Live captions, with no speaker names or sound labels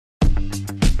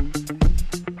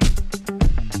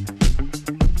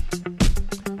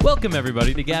Welcome,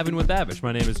 everybody, to Gavin with Babish.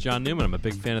 My name is John Newman. I'm a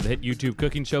big fan of the hit YouTube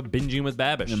cooking show, Binging with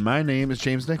Babish. And my name is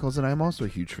James Nichols, and I'm also a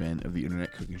huge fan of the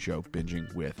internet cooking show,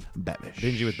 Binging with Babish.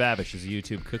 Binging with Babish is a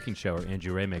YouTube cooking show where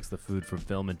Andrew Ray makes the food from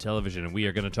film and television, and we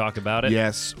are going to talk about it.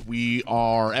 Yes, we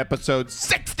are episode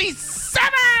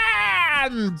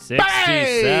 67!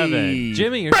 67. Babe!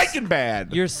 Jimmy, you're Breaking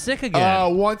Bad! You're sick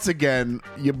again. Once again,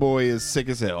 your boy is sick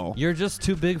as hell. You're just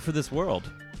too big for this world.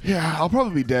 Yeah, I'll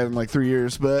probably be dead in like 3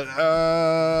 years, but,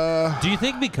 Do you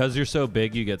think because you're so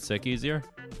big, you get sick easier?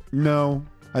 no.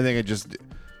 I think I just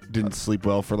didn't sleep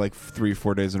well for like 3 or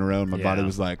 4 days in a row, and my Yeah. body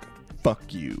was like,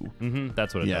 fuck you. Mm-hmm.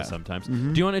 That's what it Yeah. does sometimes. Do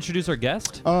you want to introduce our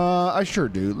guest? I sure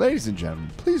do. Ladies and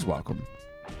gentlemen, please welcome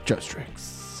Joe Strix.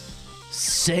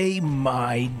 Say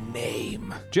my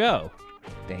name. Joe,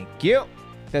 Thank you.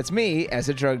 That's me as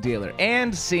a drug dealer.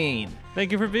 And scene.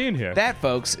 thank you for being here. That,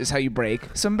 folks, is how you break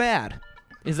some bad.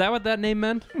 Is that what that name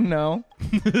meant? No.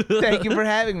 Thank you for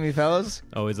having me, fellas.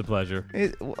 Always a pleasure.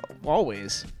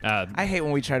 Always. I hate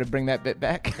when we try to bring that bit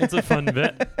back. It's a fun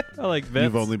bit. I like bits.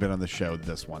 You've only been on the show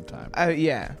this one time.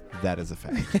 Yeah. That is a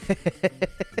fact.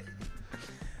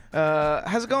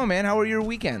 How's it going, man? How were your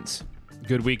weekends?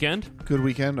 Good weekend. Good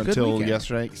weekend until weekend.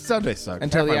 yesterday. Sunday sucked.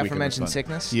 Until Half the my weekend was aforementioned fun.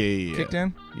 sickness Yeah. kicked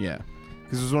in? Yeah.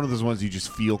 Because it was one of those ones you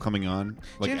just feel coming on,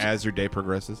 like James- as your day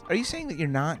progresses. Are you saying that you're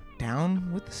not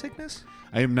down with the sickness?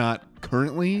 I am not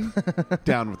currently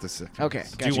down with the sickness. Okay.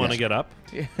 Do you want to get up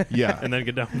Yeah. and then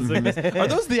get down with sickness? Are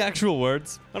those the actual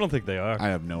words? I don't think they are. I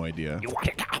have no idea.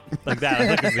 Like that, I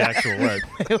think is the actual word.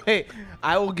 Wait,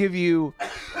 I'll give you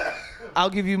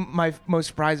my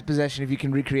most prized possession if you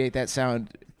can recreate that sound.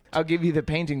 I'll give you the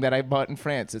painting that I bought in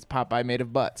France. It's Popeye made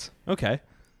of butts. Okay.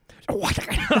 No, not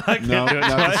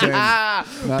the same. Not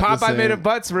the Popeye made same. of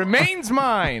butts remains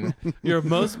mine. Your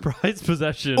most prized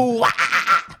possession.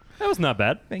 That was not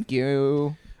bad. Thank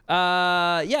you.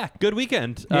 Yeah, good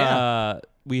weekend. Yeah.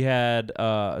 We had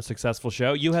a successful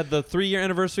show. You had the 3-year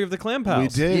anniversary of the Clam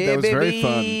Pals. We did. Yeah, that was very baby.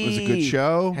 fun. It was a good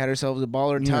show. Had ourselves a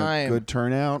baller Yeah, time. good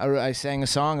turnout. I sang a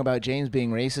song about James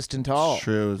being racist and tall.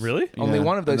 True. It was- Really? Only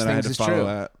one of those and then I had things to is follow true.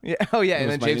 That. Yeah. Oh yeah, That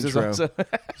and was then my James is intro. also.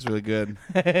 It was really good.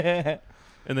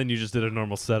 And then you just did a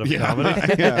normal set of Yeah. comedy.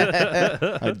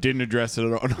 Yeah. I didn't address it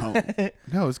at all.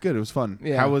 No, it was good. It was fun.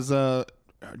 Yeah. How was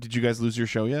did you guys lose your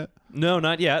show yet? No,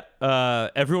 not yet.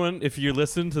 Everyone, if you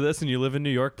listen to this and you live in New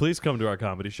York, please come to our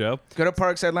comedy show. Go to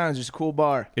Parkside Lounge. There's a cool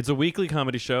bar. It's a weekly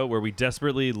comedy show where we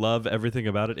desperately love everything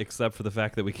about it except for the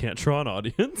fact that we can't draw an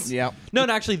audience. Yeah. No,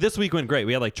 actually, this week went great.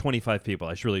 We had like 25 people.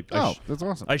 I That's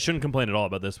awesome. I shouldn't complain at all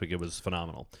about this week. It was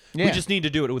phenomenal. We Yeah. just need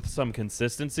to do it with some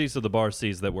consistency so the bar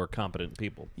sees that we're competent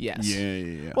people. Yes.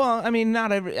 Yeah. Well, I mean,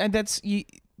 not every. And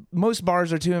most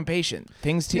bars are too impatient.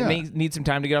 Things Yeah. need some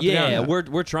time to get up. Yeah, and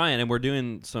down. we're trying and we're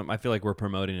doing some. I feel like we're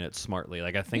promoting it smartly.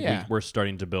 Like I think Yeah. we're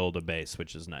starting to build a base,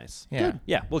 which is nice. Yeah.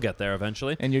 Yeah, we'll get there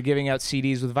eventually. And you're giving out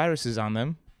CDs with viruses on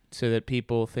them so that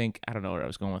people think. I don't know where I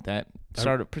was going with that.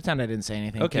 Pretend I didn't say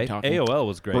anything. Okay, Keep talking. AOL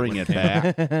was great. Bring when it came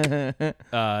out.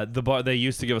 back. The bar they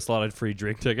used to give us a lot of free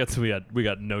drink tickets. We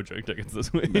got no drink tickets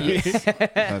this week.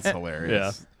 That's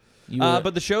hilarious.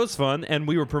 But the show's fun, and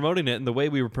we were promoting it, and the way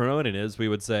we were promoting it is we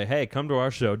would say, hey, come to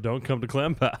our show, don't come to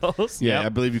Clam Pals. Yeah, Yep. I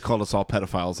believe you called us all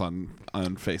pedophiles on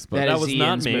Facebook. That That is was not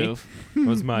Ian's me. move. It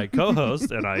was my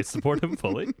co-host, and I support him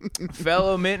fully.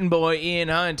 Fellow Mitten Boy Ian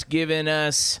Hunt giving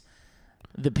us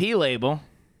the P label.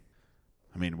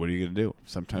 I mean, what are you gonna do?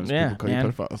 Sometimes Yeah, people call man.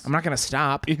 you pedophiles. I'm not going to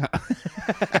stop. Yeah.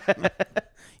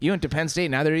 You went to Penn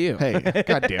State, neither are you. Hey,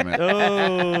 God damn it!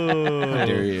 Oh. How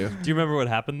dare you? Do you remember what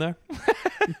happened there?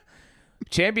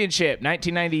 Championship,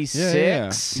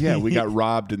 1996. Yeah, we got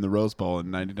robbed in the Rose Bowl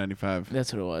in 1995.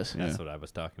 That's what it was. That's what I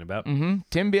was talking about. Mm-hmm.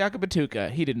 Tim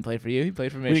Biakabatuka. He didn't play for you. He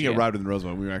played for We Michigan. didn't get robbed in the Rose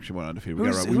Bowl. We actually went undefeated. We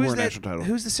got robbed. We who's won a that- national title.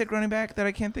 Who's the sick running back that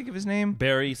I can't think of his name?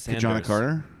 Barry Sanders. John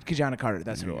Carter. Kajana Carter.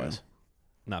 That's There what you it go. was.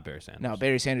 Not Barry Sanders. No,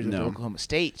 Barry Sanders was No. at Oklahoma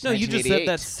State. No, you just said 1988.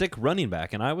 that sick running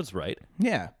back, and I was right.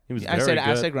 Yeah. He was I very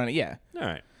said good. running. Yeah. All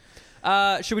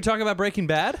right. Should we talk about Breaking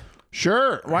Bad?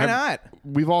 Sure. Why not?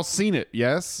 We've all seen it.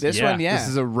 Yes. This Yeah. one, yeah. This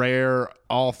is a rare.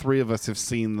 All three of us have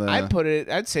seen the.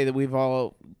 I'd say that we've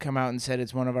all come out and said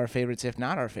it's one of our favorites, if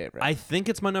not our favorite. I think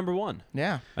it's my number one.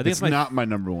 yeah. I think It's not my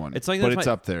number one. It's like but that's it's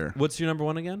my- up there. What's your number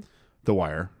one again? The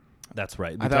Wire. That's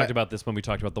right. I We thought- talked about this when we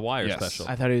talked about the Wire Yes. special.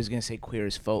 I thought he was going to say Queer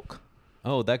as Folk.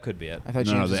 Oh, that could be it. I thought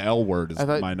No, James the was- L word is I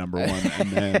thought- my number one, and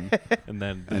then And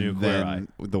then the new Queer Eye.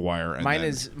 The Wire. And mine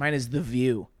then- is The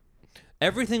View.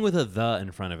 Everything with a the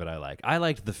in front of it I like. I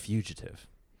liked The Fugitive.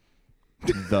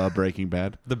 the Breaking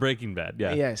Bad. The Breaking Bad,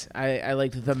 yeah. Yes, I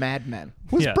liked The Mad Men.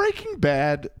 Was Yeah. Breaking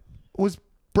Bad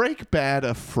break bad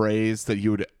a phrase that you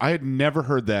would? I had never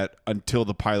heard that until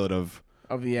the pilot of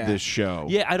this show.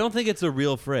 Yeah, I don't think it's a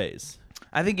real phrase.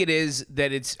 I think it is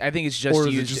that it's. I think it's just Or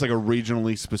is used. it just like a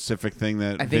regionally specific thing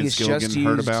that I think Vince it's just Gilligan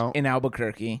heard used about? in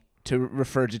Albuquerque to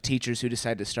refer to teachers who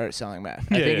decide to start selling meth.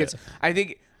 Yeah, I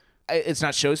think it's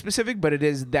not show specific, but it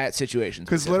is that situation.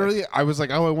 Because specific. literally, I was like,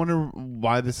 oh, I wonder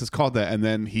why this is called that. And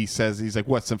then he says, he's like,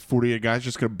 what, some 48 guys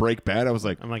just going to break bad? I was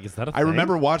like, I'm like, is that a I thing?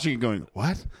 remember watching it going,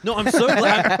 what? No, I'm so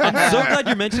glad. I'm so glad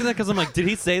you're mentioning that because I'm like, did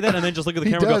he say that? And then just look at the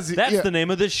He camera does, and go, that's yeah. the name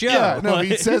of this show. Yeah, no, he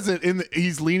Like- says it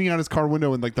he's leaning on his car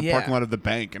window in like the Yeah. parking lot of the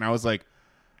bank. And I was like,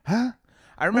 huh?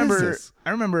 I is remember this?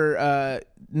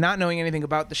 not knowing anything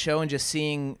about the show and just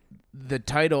seeing the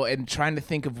title and trying to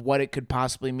think of what it could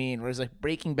possibly mean. Whereas like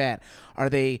Breaking Bad, are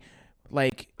they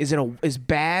like is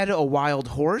bad a wild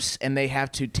horse and they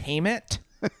have to tame it?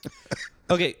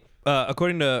 Okay,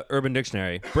 according to Urban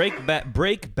Dictionary, break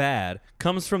bad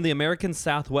comes from the American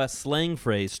Southwest slang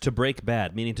phrase to break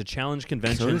bad, meaning to challenge So it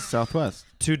convention, is Southwest.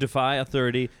 to defy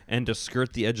authority, and to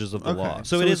skirt the edges of the law. Okay.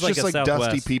 So it is it's just like a like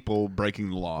Southwest. dusty people breaking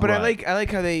the law. But Right. I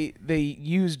like how they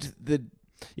used the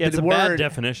Yeah, it's the a word, bad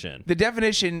definition. The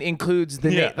definition includes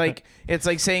the Yeah. like it's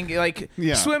like saying like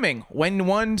Yeah. swimming when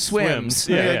one swims. Swims.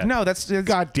 Yeah, You're like, yeah. no, that's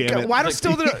God damn it. Why don't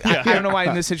still I don't know why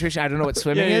in this situation I don't know what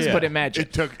swimming Yeah, is, yeah. but imagine.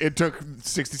 It took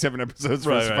 67 episodes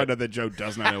for Right, us to right. find out that Joe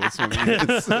does not know what swimming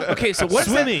is. Okay, so what's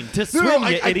Swimming to No, swim, no,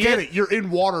 you I idiot. get it. You're in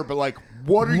water, but like,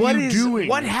 what are What you is doing?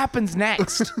 what happens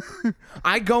next?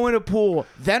 I go in a pool,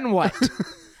 then what?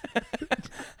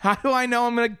 How do I know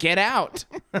I'm gonna get out?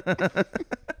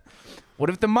 What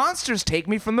if the monsters take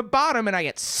me from the bottom and I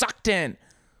get sucked in?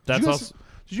 That's Did you, also.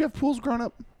 did you have pools growing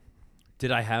up?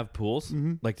 Did I have pools?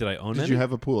 Like, did I own Did any? you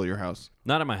have a pool at your house?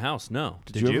 Not at my house. No.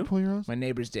 Did you have a pool at your house? My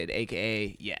neighbors did,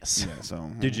 aka yes. Yeah,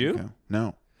 so Did you? okay.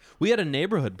 No. We had a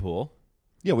neighborhood pool.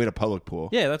 Yeah, we had a public pool.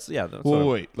 Yeah, that's That's Wait, what-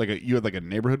 wait, like you had like a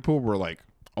neighborhood pool where like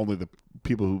only the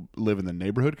people who live in the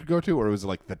neighborhood could go to, or was it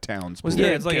like the town's Was pool? there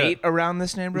Yeah, a it's like gate around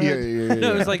this neighborhood? Yeah.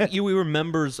 No, it was like we were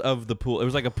members of the pool. It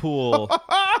was like a pool.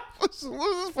 What's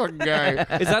this fucking guy?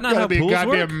 Is that not Gotta how be pools a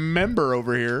goddamn work? member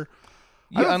over here.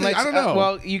 You- I don't know.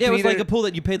 well, you Yeah, can it was either, like a pool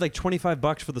that you paid like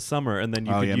 $25 for the summer, and then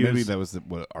you Oh could yeah, use. maybe that was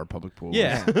what our public pool.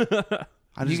 Yeah. was.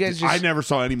 I You guys I just- never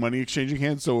saw any money exchanging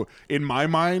hands, so in my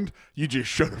mind, you just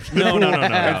showed up to the No, no, pool no,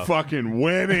 no, and no. fucking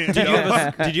went in.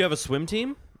 Did you have a swim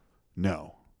team?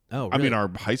 No. Oh, I mean, really? our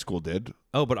high school did.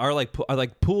 Oh, but our like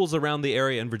pools around the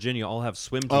area in Virginia all have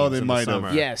swim teams. Oh, they in might the have.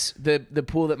 summer. Yes, the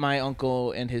pool that my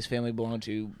uncle and his family belonged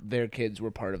to, their kids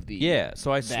were part of the. Yeah,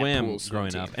 so I that swam pool's swim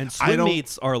growing team. up, and I swim don't-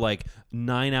 meets are like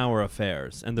 9-hour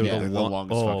affairs, and they're Yeah, the, they're the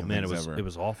longest Oh fucking man, things ever. it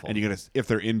was awful. And you gotta, if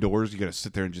they're indoors, you gotta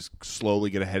sit there and just slowly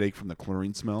get a headache from the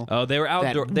chlorine smell. Oh, they were That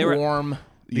outdoor. They were warm.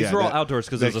 these Yeah, were all that- outdoors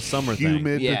because it was that a summer thing.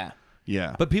 humid, Yeah.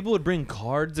 Yeah. But people would bring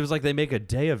cards. It was like they make a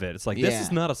day of it. It's like this Yeah.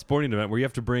 is not a sporting event where you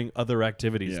have to bring other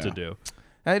activities to Yeah.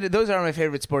 do. Those are my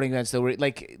favorite sporting events, though.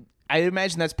 Like, I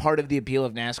imagine that's part of the appeal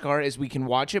of NASCAR is we can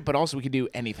watch it, but also we can do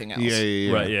anything else.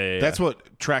 Yeah. Right, yeah. That's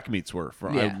what track meets were.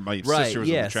 For Yeah. my Right, sister was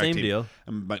yeah, on the track same team. deal.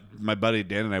 And my buddy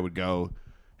Dan and I would go,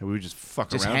 and we would just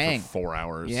fuck Just around hang. for 4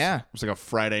 hours. Yeah. It was like a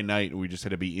Friday night, and we just had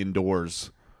to be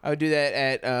indoors. I would do that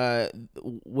at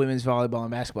women's volleyball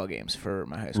and basketball games for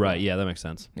my high school. Right. Yeah, that makes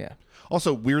sense. Yeah.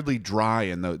 Also, weirdly dry,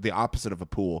 and the opposite of a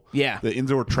pool. Yeah. The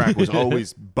indoor track was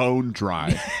always bone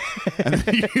dry, and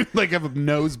then you like have a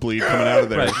nosebleed coming out of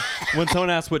there. Right. When someone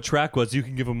asks what track was, you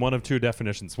can give them one of two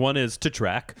definitions. One is to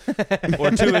track,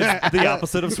 or two is the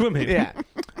opposite of swimming. Yeah.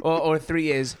 or 3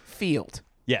 is field.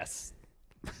 Yes.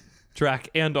 Track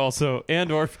and or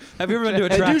have you ever been to a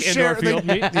They track do and share. or field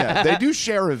meet? Yeah, they do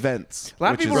share events. A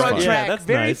lot of which people is run fun. Yeah, track. that's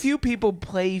Very nice. few people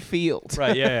play field.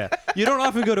 Right, yeah. You don't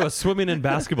often go to a swimming and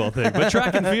basketball thing, but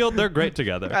track and field, they're great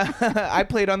together. I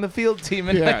played on the field team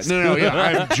in high Yeah, school. no, yeah.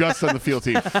 I'm just on the field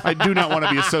team. I do not want to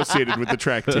be associated with the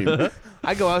track team.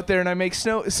 I go out there and I make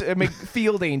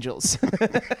field angels.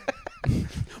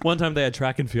 One time they had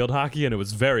track and field hockey, and it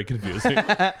was very confusing.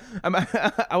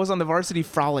 I was on the varsity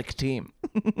frolic team.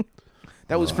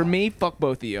 That was for me. Fuck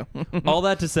both of you. All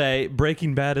that to say,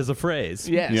 Breaking Bad is a phrase.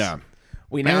 Yes. Yeah.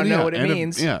 We now And, know yeah, what it and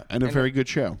means. and a very good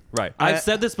show. Right. I've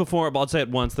said this before, but I'll say it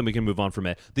once, then we can move on from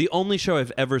it. The only show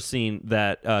I've ever seen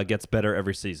that gets better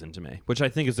every season to me, which I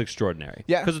think is extraordinary.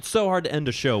 Yeah. Because it's so hard to end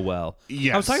a show well.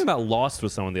 Yes. I was talking about Lost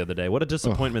with someone the other day. What a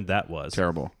disappointment that was.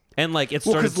 Terrible. And like it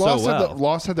Well, started because so well.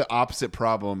 Lost had the opposite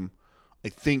problem.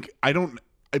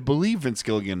 I believe Vince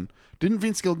Gilligan. Didn't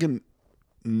Vince Gilligan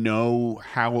know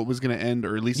how it was going to end,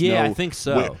 or at least Yeah, know I think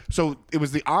so. So it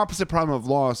was the opposite problem of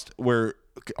Lost, where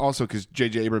also because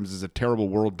J.J. Abrams is a terrible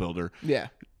world builder. Yeah.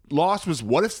 Lost was,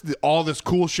 what if all this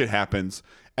cool shit happens,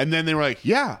 and then they were like,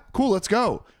 yeah, cool, let's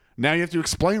go. Now you have to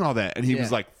explain all that, and he was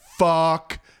Yeah. like,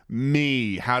 fuck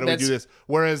me. How do we do this?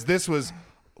 Whereas this was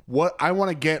what I want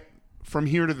to get from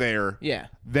here to there. Yeah.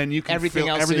 Then you can Everything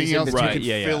fill else everything is in else you between. can Right,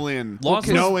 yeah. fill in, Lost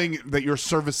was- knowing that you're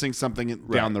servicing something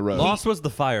down the road. Lost was the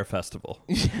Fire Festival.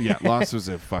 Yeah, Lost was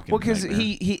a fucking. Well, because nightmare.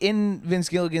 he in Vince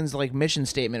Gilligan's like mission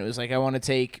statement, it was like, I want to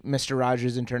take Mr.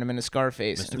 Rogers and turn him into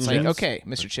Scarface. It's like, Chips? okay,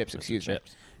 Mr. Chips, excuse me.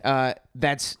 Chips.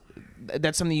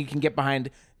 That's something you can get behind.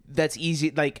 That's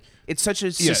easy. Like, it's such a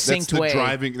Yeah, succinct that's the way.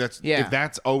 driving. Yeah. If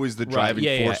that's always the driving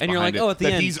yeah, yeah. force And you're behind like, it, oh, at the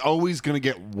that end- he's always going to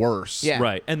get worse. Yeah.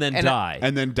 Right, and then And die.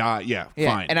 and then die. Yeah,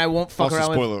 Yeah, fine. and I won't fuck Also,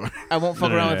 around spoiler. with. I won't fuck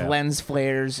No, no, around no, with yeah. lens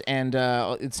flares, and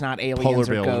it's not aliens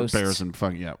Polar or ghosts. bears and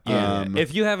fucking yeah.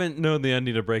 If you haven't known the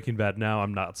ending to Breaking Bad now,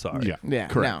 I'm not sorry. Yeah, Yeah,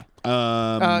 correct.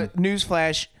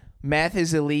 Newsflash: meth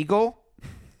is illegal.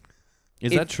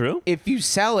 Is that true? If you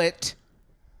sell it,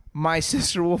 my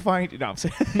sister will find you. No, I'm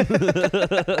saying.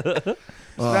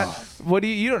 What do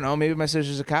you don't know? Maybe my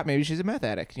sister's a cop. Maybe she's a meth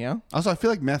addict. You know, Also, I feel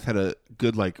like meth had a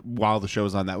good while the show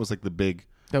was on. That was like the big.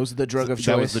 that was the drug of choice.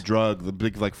 That was the drug, the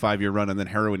big 5-year run, and then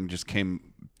heroin just came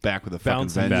back with a fucking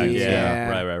Bouncing back. vengeance. Yeah.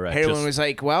 Right. Heroin Just- was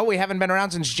like, well, we haven't been around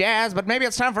since jazz, but maybe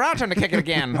it's time for our turn to kick it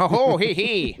again. Ho hee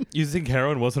hee. You think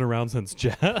heroin wasn't around since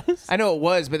jazz? I know it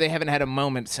was, but they haven't had a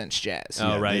moment since jazz.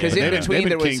 Oh, right. Because Yeah, in they've between they've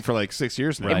there been king was for like 6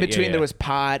 years now. Right. in between yeah. there was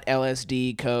pot,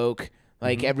 LSD, coke.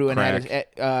 Like everyone Crack.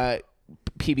 had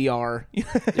PBR.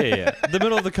 Yeah. The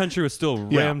middle of the country was still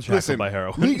ramshackled Listen, by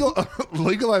heroin.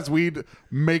 legalize weed,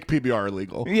 make PBR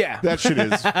illegal. Yeah. that shit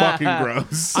is fucking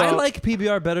gross. I like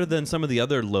PBR better than some of the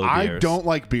other low I beers. don't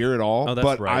like beer at all. Oh, that's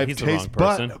but right. I've He's the wrong tasted,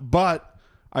 person. but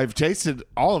I've tasted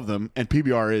all of them, and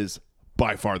PBR is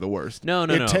by far the worst. No.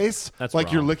 It tastes That's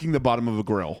like you're wrong. licking the bottom of a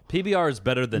grill. PBR is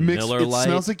better than Mixed, Miller it Lite.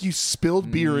 smells like you spilled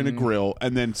beer in a grill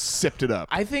and then sipped it up.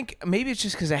 I think maybe it's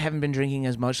just because I haven't been drinking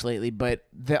as much lately, but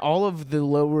all of the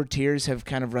lower tiers have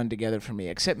kind of run together for me,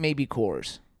 except maybe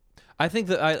Coors. I think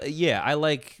that I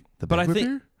like The but I banquet think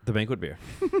beer? the banquet beer.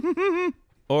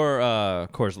 Or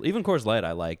Coors Light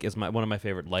I like is one of my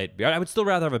favorite light beer. I would still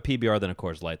rather have a PBR than a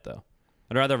Coors Light though.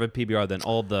 I'd rather have a PBR than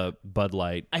all the Bud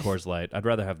Light, Coors Light. I'd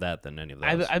rather have that than any of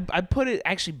those. I put it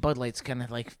actually. Bud Light's kind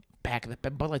of like back of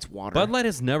the Bud Light's water. Bud Light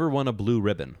has never won a blue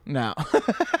ribbon. No.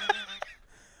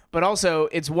 But also,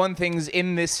 it's won things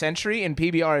in this century, and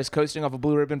PBR is coasting off a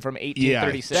blue ribbon from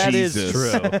 1836. That is Jesus.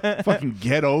 true. Fucking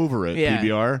get over it, Yeah.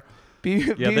 PBR.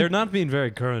 Yeah, they're not being very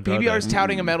current. are PBR's they?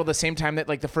 touting a medal the same time that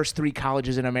like the first 3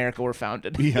 colleges in America were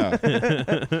founded. Yeah.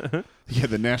 Yeah,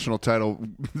 the national title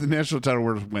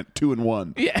went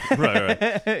 2-1. Yeah.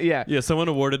 Right. Yeah. Yeah, someone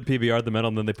awarded PBR the medal,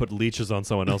 and then they put leeches on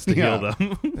someone else to heal Yeah.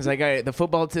 them. It's like, all right,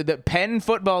 the Penn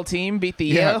football team beat the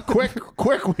Yeah, Yale.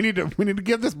 quick, we need to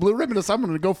give this blue ribbon to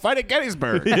someone to go fight at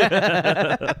Gettysburg.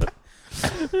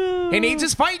 He needs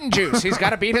his fighting juice. He's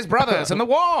got to beat his brothers in the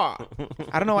war. I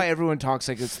don't know why everyone talks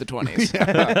like it's the 20s.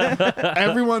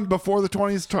 Everyone before the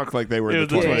 20s talked like they were in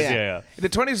the 20s. Yeah. The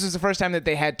 20s was the first time that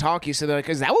they had talkie, so they're like,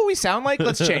 is that what we sound like?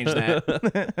 Let's change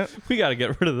that. We got to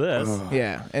get rid of this.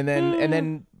 Yeah. And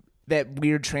then that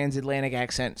weird transatlantic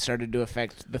accent started to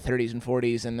affect the 30s and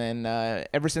 40s, and then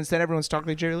ever since then, everyone's talking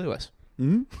like Jerry Lewis.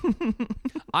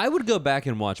 I would go back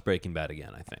and watch Breaking Bad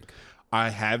again, I think. I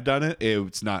have done it.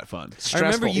 It's not fun. I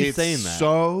remember Stressful. you It's saying that.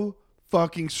 so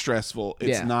fucking stressful.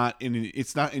 It's Yeah.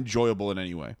 it's not enjoyable in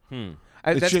any way.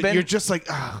 That's been You're just like,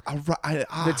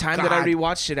 the time that I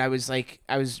rewatched it. I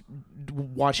was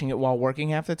watching it while working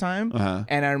half the time,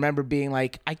 and I remember being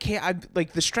like,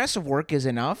 like the stress of work is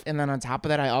enough, and then on top of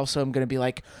that, I also am going to be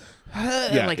like,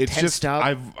 like it's tensed just up.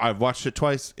 I've watched it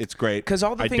twice. It's great 'Cause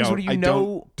all the I things don't- where you I know-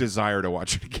 don't desire to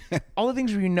watch it again. All the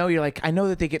things where you're like, I know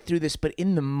that they get through this, but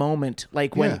in the moment,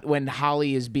 like when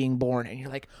Holly is being born, and you're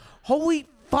like, holy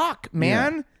fuck,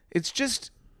 man, it's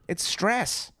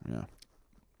stress. Yeah.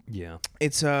 Yeah.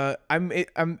 It's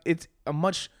it's a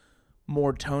much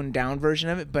more toned down version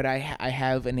of it, but I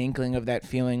have an inkling of that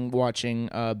feeling watching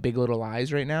Big Little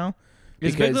Lies right now.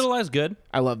 Is Big Little Lies good?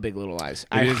 I love Big Little Lies.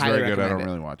 It is highly very good. I recommend don't it.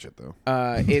 really watch it though.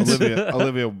 It's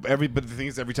Olivia, but the thing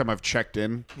is, every time I've checked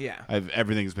in, Yeah.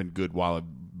 everything's been good while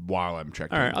I'm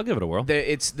checked All in. right, I'll give it a whirl.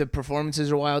 the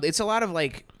performances are wild. It's a lot of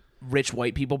like rich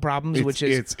white people problems, which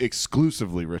is it's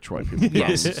exclusively rich white people.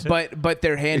 yes, but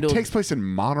they're It handled. takes place in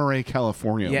Monterey,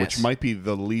 California, Yes. which might be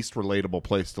the least relatable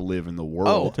place to live in the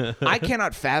world. I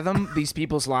cannot fathom these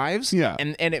people's lives. Yeah.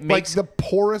 and it Like makes the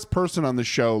poorest person on the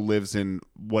show lives in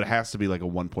what has to be like a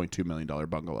 $1.2 million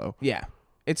bungalow. yeah.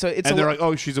 It's a And they're like,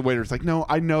 oh, she's a waiter. It's like, no,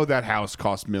 I know that house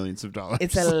costs millions of dollars.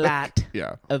 it's a lot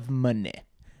Yeah. of money,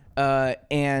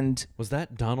 and Was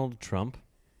that Donald Trump?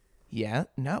 Yeah.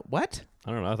 No. What? I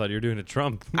don't know. I thought you were doing a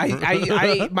Trump.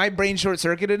 My brain short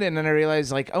circuited, and then I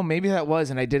realized, like, oh, maybe that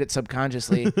was, and I did it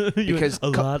subconsciously because a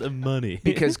lot of money.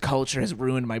 because culture has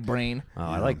ruined my brain. Oh,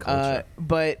 I like culture.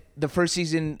 But the first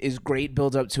season is great,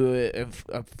 builds up to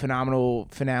a phenomenal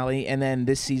finale, and then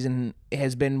this season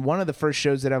has been one of the first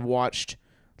shows that I've watched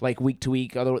like week to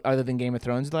week, other than Game of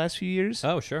Thrones, the last few years.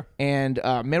 Oh, sure. And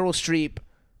Meryl Streep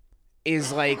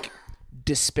is like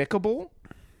despicable,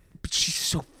 but she's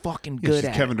so fucking good She's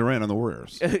at Kevin Durant on the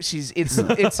Warriors. it.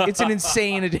 It's an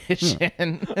insane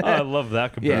addition. Oh, I love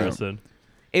that comparison.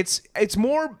 It's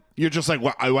more. You're just like,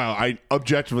 wow, I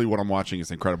objectively what I'm watching is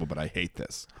incredible, but I hate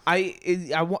this.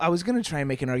 I was gonna try and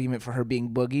make an argument for her being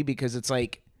Boogie because it's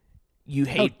like you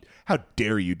hate. How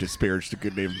dare you disparage the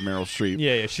good name of Meryl Streep?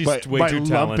 Yeah, she's by way too lumping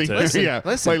talented. Her,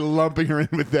 Listen. by lumping her in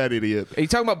with that idiot. Are you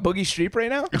talking about Boogie Streep right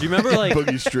now? Do you remember like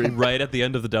Boogie Streep. right at the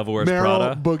end of The Devil Wears Meryl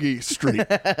Prada? Boogie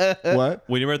Streep. What?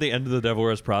 When you were at the end of The Devil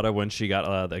Wears Prada when she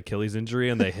got the Achilles injury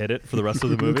and they hit it for the rest of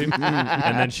the movie, and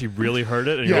then she really hurt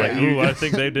it, and you're Yeah, like, ooh, I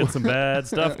think they did some bad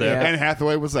stuff there. Yeah. Anne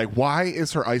Hathaway was like, why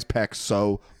is her ice pack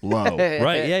so low? That's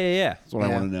Right? Yeah. what I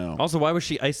Yeah. want to know. Also, why was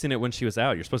she icing it when she was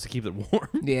out? You're supposed to keep it warm.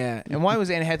 Yeah. And why was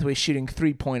Anne Hathaway shooting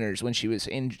 3-pointers when she was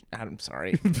in? I'm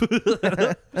sorry.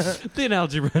 The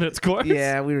analogy ran its course.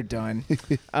 Yeah, we were done.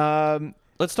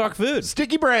 Let's talk food.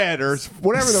 Sticky bread or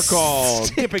whatever they're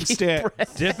called. Dipping stick.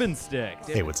 Dip and stick.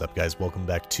 Hey, what's up, guys? Welcome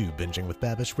back to Binging with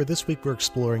Babish, where this week we're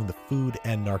exploring the food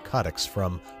and narcotics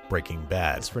from Breaking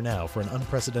Bad. As for now, for an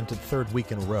unprecedented third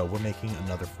week in a row, we're making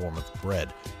another form of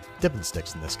bread. Dipping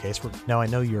sticks in this case. Now, I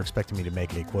know you're expecting me to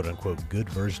make a quote-unquote good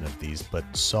version of these, but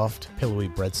soft, pillowy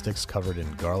breadsticks covered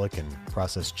in garlic and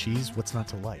processed cheese, what's not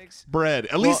to like? Bread.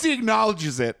 At least he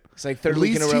acknowledges it. It's like third At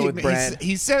week in a least row he- with bread.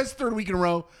 He says third week in a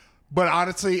row, but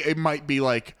honestly, it might be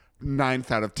like 9th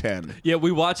out of 10. Yeah,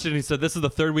 we watched it and he said, this is the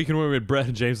third week in a row we had bread,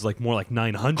 and James is like, more like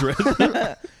 900.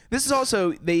 This is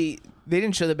also they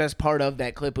didn't show the best part of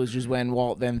that clip, which is when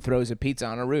Walt then throws a pizza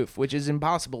on a roof, which is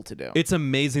impossible to do. It's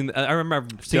amazing. I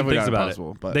remember seeing Definitely things not about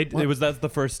impossible, it. but- That's the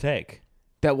first take.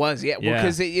 That was Yeah.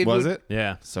 because it Was it?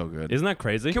 Yeah. So good. Isn't that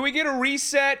crazy? Can we get a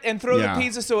reset and throw Yeah. the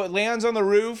pizza so it lands on the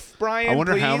roof, Brian? I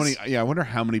wonder how please? many. Yeah, I wonder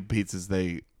how many pizzas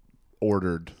they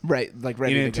ordered Right, like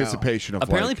ready in to go. anticipation of.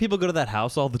 Apparently, like, people go to that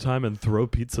house all the time and throw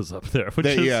pizzas up there, which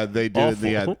is they did. awful.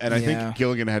 Yeah, and I Yeah. think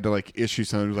Gilligan had to like issue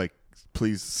something who was like,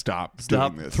 "Please stop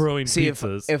Stop doing this." throwing See,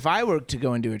 pizzas. if I were to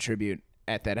go and do a tribute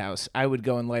at that house, I would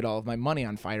go and light all of my money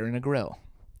on fire in a grill.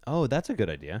 Oh, that's a good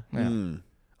idea. Yeah.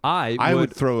 I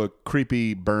would throw a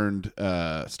creepy burned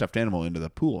stuffed animal into the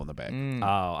pool in the back. Mm.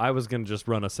 Oh, I was gonna just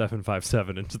run a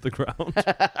 757 into the ground.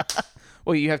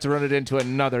 Well, you have to run it into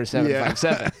another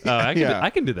 757. Oh, Yeah.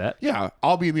 I can do that. Yeah,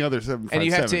 I'll be in the other 757, And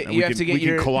you have to- and you have to get we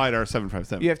your- can collide our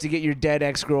 757. You have to get your dead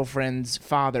ex-girlfriend's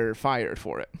father fired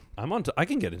for it. I'm on. I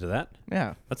can get into that.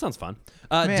 Yeah. That sounds fun.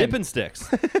 Man. Dipping sticks.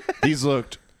 These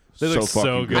looked They so look so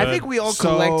fucking good. I think we all So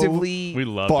collectively We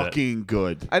loved it. fucking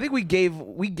good. I think we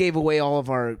gave away all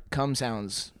of our cum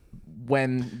sounds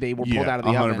when they were pulled out of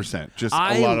the 100%. oven. Just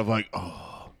I- a lot of like,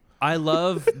 oh, I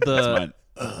love the.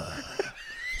 fun.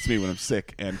 It's me when I'm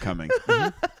sick and coming.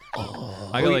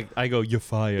 I go. You're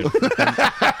fired.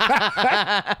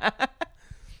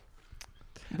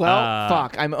 Well,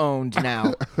 fuck, I'm owned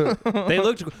now. They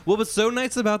looked. What was so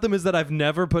nice about them is that I've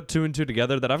never put two and two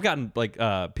together. That I've gotten like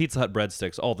Pizza Hut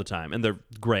breadsticks all the time, and they're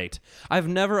great. I've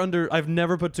never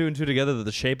put two and two together. That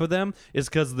the shape of them is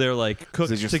because they're like cooked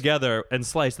They just- together and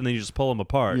sliced, and then you just pull them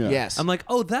apart. Yeah. Yes. I'm like,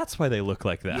 oh, that's why they look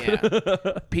like that.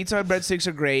 Yeah. Pizza Hut breadsticks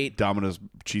are great. Domino's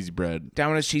cheesy bread.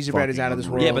 Domino's cheesy bread is Fucking out of this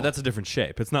unreal. world. Yeah, but that's a different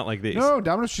shape. It's not like these. No,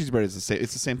 Domino's cheesy bread is the same.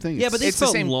 It's the same thing. Yeah, but they it's the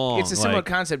felt same. long. It's a similar like,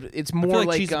 concept. It's I more feel like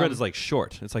like cheesy bread is like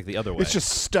short. It's like the other way. it's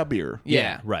just stubbier.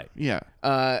 yeah. Right. Yeah,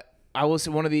 I will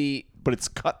say one of the but it's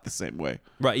cut the same way.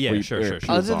 Right. Yeah. Where you- Sure. where Sure. it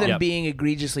Sure. peels other than off. being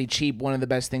egregiously cheap, one of the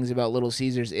best things about Little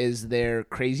Caesars is their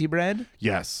crazy bread.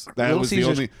 Yes, that Little was Caesars-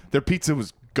 the only. Their pizza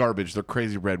was garbage. Their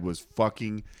crazy bread was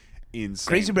fucking insane.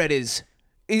 Crazy bread is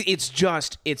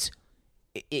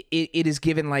it is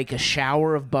given like a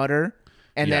shower of butter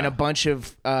and then Yeah. a bunch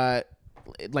of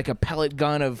like a pellet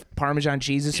gun of Parmesan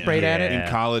cheese is sprayed at it. In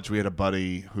college, we had a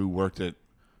buddy who worked at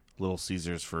Little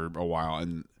Caesars for a while,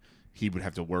 and he would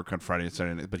have to work on Friday and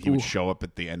Saturday, but he would show up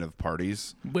at the end of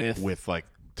parties With like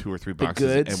 2 or 3 boxes,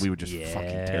 goods? and we would just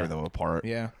fucking tear them apart.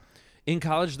 Yeah. In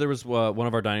college, there was one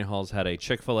of our dining halls had a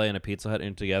Chick-fil-A and a Pizza Hut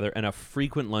in together, and a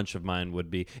frequent lunch of mine would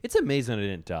be, it's amazing I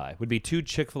didn't die, would be 2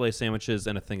 Chick-fil-A sandwiches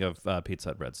and a thing of Pizza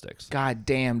Hut breadsticks. God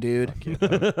damn, dude.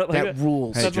 That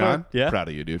rules. Hey, John, Yeah? proud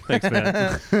of you, dude. Thanks,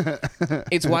 man.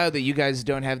 It's wild that you guys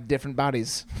don't have different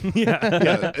bodies.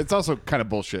 Yeah, it's also kind of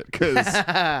bullshit because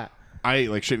I ate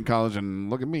like shit in college, and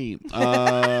look at me.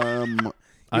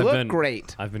 You look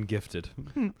great. I've been gifted.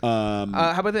 How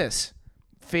about this?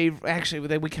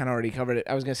 Actually, we kind of already covered it.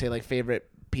 I was gonna say like favorite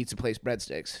pizza place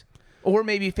breadsticks, or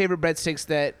maybe favorite breadsticks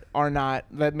that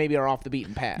maybe are off the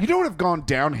beaten path. You know what have gone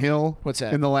downhill? What's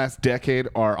that? In the last decade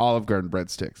are Olive Garden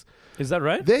breadsticks. Is that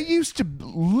right? They used to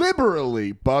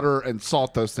liberally butter and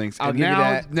salt those things. I'll and give you now,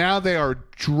 that. Now they are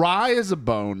dry as a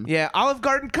bone. Yeah, Olive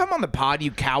Garden, come on the pod,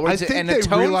 you cowards, I think and they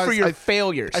atone realized- for your I-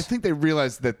 failures. I think they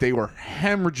realized that they were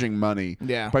hemorrhaging money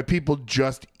by people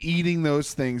just eating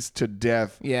those things to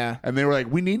death. Yeah. And they were like,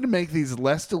 we need to make these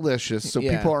less delicious so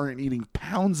Yeah. people aren't eating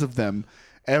pounds of them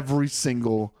every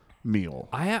single meal.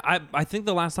 I think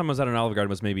the last time I was at an Olive Garden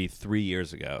was maybe 3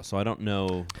 years ago, so I don't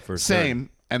know for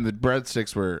Same. And the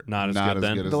breadsticks were Not as not good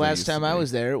then? as the they last used to time I be.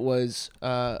 was there was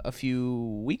a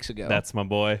few weeks ago. That's my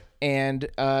boy. and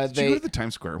Did you go to the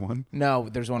Times Square one? no,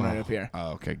 there's one right up here.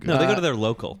 Oh, okay, good. No, they go to their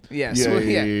local. Yeah, Yeah, so,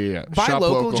 yeah. Buy Shop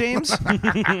local, local. James.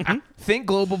 Think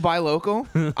global, buy local.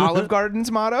 Olive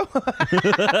Garden's motto.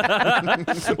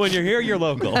 When you're here, you're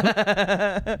local.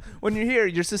 When you're here,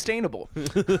 you're sustainable.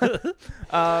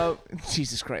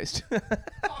 Jesus Christ.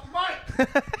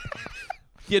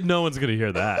 Yeah, no one's gonna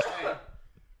hear that.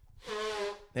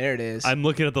 There it is. I'm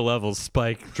looking at the levels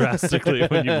spike drastically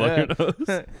when you blow your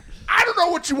nose. I don't know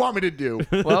what you want me to do.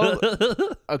 Well,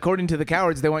 according to the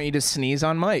cowards, they want you to sneeze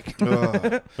on Mike.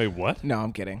 Wait, what? No,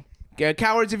 I'm kidding. Yeah,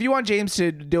 cowards, if you want James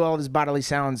to do all his bodily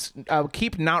sounds,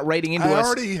 keep not writing into I us.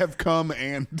 already have come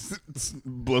and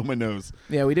blow my nose.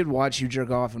 Yeah, we did watch you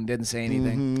jerk off and didn't say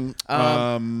anything.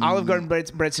 Olive Garden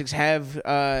breadsticks have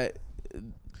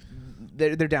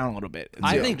they're down a little bit.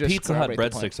 I So think just Pizza Hut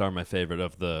corroborate the point. breadsticks are my favorite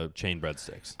of the chain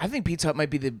breadsticks. I think Pizza Hut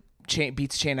might be the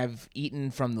pizza chain I've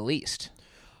eaten from the least.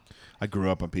 I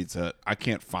grew up on Pizza Hut. I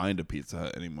can't find a Pizza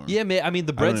Hut anymore. Yeah, I mean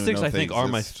the I don't even breadsticks know I if they think are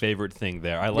my exist. favorite thing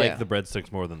there. I like Yeah. the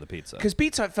breadsticks more than the pizza. Because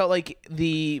Pizza Hut felt like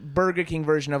the Burger King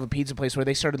version of a pizza place where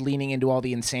they started leaning into all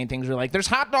the insane things. Where like, there's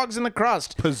hot dogs in the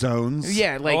crust. Pizzones.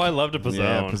 Yeah, like I loved a pizzone.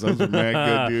 Yeah, pizzones are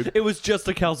mad good, dude. It was just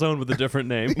a calzone with a different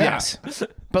name. yes,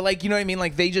 but like, you know what I mean?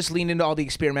 Like they just leaned into all the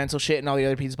experimental shit, and all the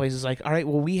other pizza places like, all right,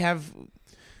 well we have.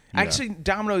 Actually,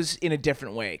 Domino's in a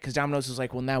different way because Domino's was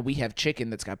like, well now we have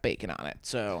chicken that's got bacon on it,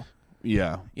 so.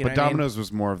 Yeah, You know but what I mean? Domino's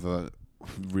was more of the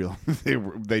real.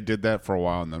 They did that for a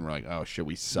while, and then we're like, oh shit,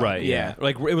 we suck. Right, yeah. Yeah.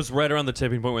 Like it was right around the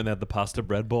tipping point when they had the pasta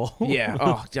bread bowl. Yeah.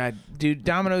 Oh, God. Dude,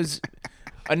 Domino's,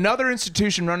 another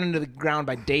institution run into the ground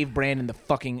by Dave Brandon, the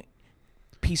fucking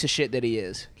piece of shit that he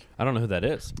is. I don't know who that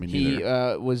is. Me He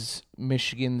neither. was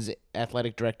Michigan's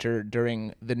athletic director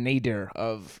during the nadir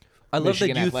of I love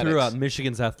Michigan that you athletics. threw out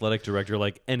Michigan's athletic director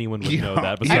like anyone would know that. I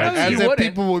know Besides, you As if wouldn't.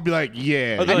 people would be like,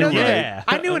 yeah, Oh, they're I, know like, that- yeah.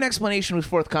 I knew an explanation was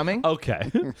forthcoming.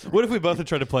 okay. What if we both had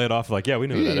tried to play it off like, yeah, we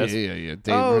know who that is? yeah.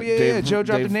 Dave, Oh, yeah. Joe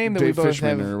dropped a name that we Dave both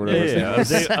Fishman have. or whatever. Yeah,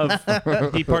 his name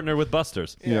is. he partnered with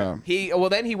Buster's. Yeah.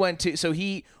 Then he went to, so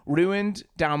he ruined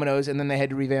Domino's and then they had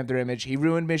to revamp their image. He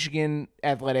ruined Michigan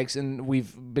athletics and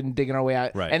we've been digging our way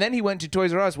out. Right. And then he went to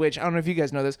Toys R Us, which I don't know if you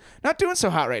guys know this, not doing so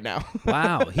hot right now.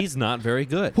 Wow, he's not very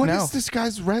good. What is No. this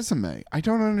guy's resume? I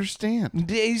don't understand.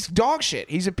 He's dog shit.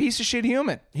 He's a piece of shit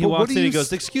human. He But what walks do in and he you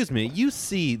goes, "Excuse me, you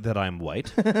see that I'm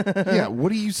white?" Yeah,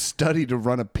 what do you study to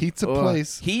run a pizza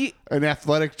place, He an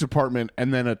athletic department,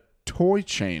 and then a toy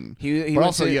chain? He but went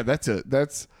also, to- yeah, that's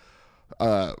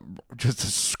just a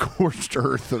scorched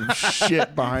earth of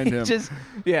shit behind him. just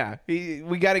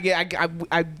we got to get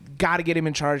I got to get him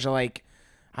in charge of like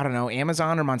I don't know,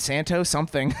 Amazon or Monsanto,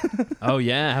 something. Oh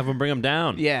yeah, have him bring him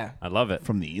down. Yeah. I love it.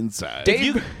 From the inside.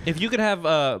 If you could have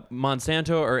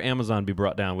Monsanto or Amazon be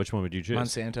brought down, which one would you choose?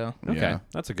 Monsanto. Okay, Yeah.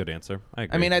 that's a good answer. I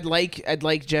agree. I mean, I'd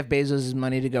like Jeff Bezos'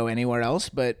 money to go anywhere else,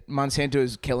 but Monsanto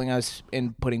is killing us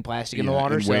in putting plastic in the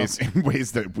water. in So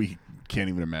ways that we can't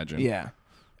even imagine. yeah.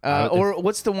 Or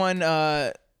what's the one?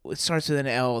 It starts with an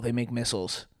L. They make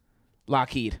missiles.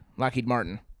 Lockheed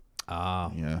Martin.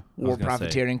 Ah, Yeah. War gonna say.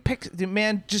 profiteering.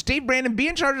 Man, just Dave Brandon, be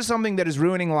in charge of something that is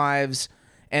ruining lives,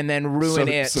 and then ruin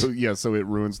it. So it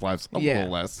ruins lives a Yeah.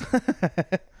 little less.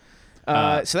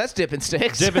 So that's Dip and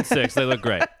Sticks. Dip and Six, they look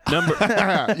great.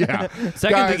 Yeah. Second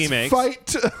Guys, thing he makes.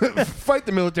 fight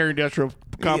the military-industrial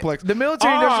complex. The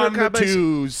military-industrial On complex-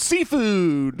 to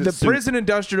seafood. The prison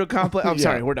industrial complex. I'm Yeah.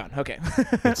 sorry, we're done. Okay.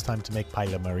 It's time to make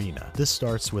paella marina. This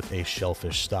starts with a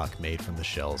shellfish stock made from the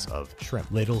shells of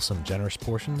shrimp. Ladle some generous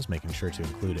portions, making sure to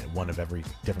include one of every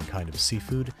different kind of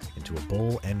seafood into a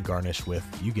bowl and garnish with,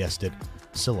 you guessed it,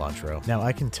 cilantro. Now,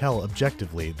 I can tell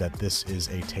objectively that this is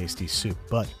a tasty soup,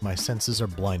 but my senses are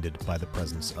blinded by the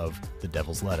presence of the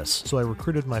devil's lettuce. So I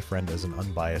recruited my friend as an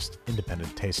unbiased,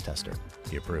 independent taste tester.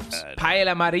 He approves.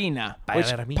 Paella marina. Which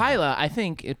Paella marina. paella, I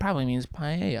think it probably means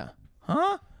paella.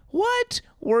 huh? What?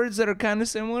 Words that are kind of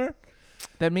similar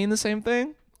that mean the same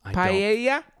thing? I don't.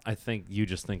 Paella? I think you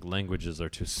just think languages are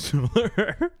too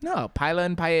similar. No, paella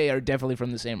and paella are definitely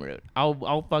from the same root.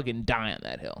 I'll fucking die on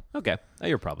that hill. Okay,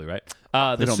 you're probably right.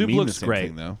 They The don't soup mean looks the same great.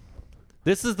 thing, though.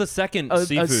 This is the second A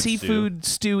seafood, seafood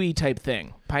stewy type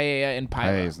thing. Paella and paella.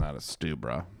 Paella is not a stew,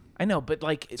 bro. I know, but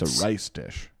like It's a rice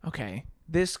dish. Okay.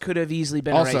 This could have easily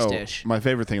been a Also, rice dish. my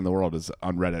favorite thing in the world is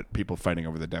on Reddit, people fighting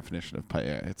over the definition of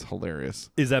paella. It's hilarious.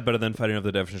 stew. Is that better than fighting over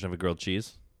the definition of a grilled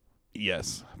cheese?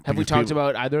 Yes. Have we Because talked people-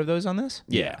 about either of those on this?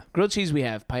 Yeah. Grilled cheese we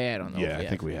have. Paella I don't know. Yeah, if I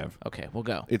think we have. Okay, we'll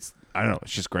go. It's I don't know.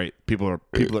 It's just great. People are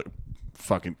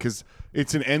fucking because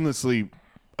it's an endlessly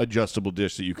adjustable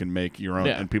dish that you can make your own,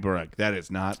 Yeah. and people are like, that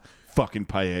is not fucking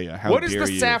paella. How What is dare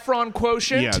the you? saffron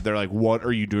quotient? Yeah, they're like, what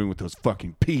are you doing with those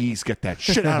fucking peas? Get that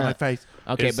shit out of my face.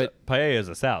 Okay, It's- but paella is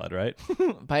a salad, right?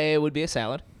 paella would be a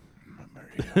salad.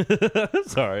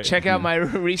 Sorry. Check out my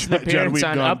recent John, appearance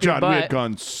on Up Your we Butt. had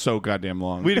gone so goddamn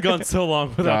long. We'd gone so long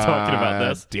without talking about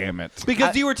this. Damn it.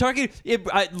 Because you were talking,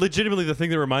 legitimately, the thing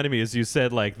that reminded me is you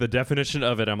said like the definition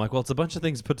of it. I'm like, well, it's a bunch of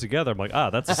things put together. I'm like,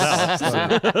 that's a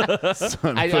salad.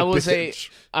 Son I of a will say bitch.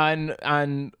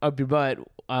 on Up Your Butt,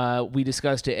 we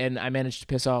discussed it, and I managed to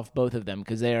piss off both of them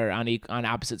because they are on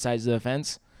opposite sides of the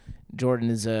fence. Jordan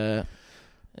is a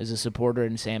supporter,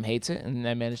 and Sam hates it, and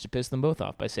I managed to piss them both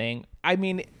off by saying, I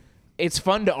mean, it's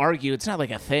fun to argue. It's not like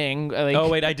a thing. Like, Oh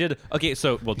wait, I did. Okay,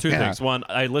 so two Yeah. things. One,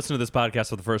 I listened to this podcast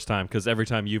for the first time because every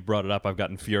time you've brought it up, I've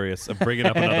gotten furious of bringing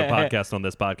up another podcast on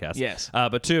this podcast. Yes.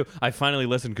 But two, I finally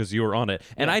listened because you were on it,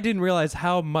 and I didn't realize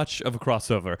how much of a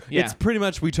crossover. Yeah. It's pretty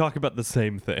much we talk about the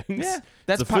same things. Yeah, It's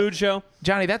that's a food show.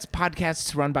 Johnny, that's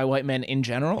podcasts run by white men in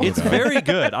general. It's very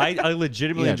good. I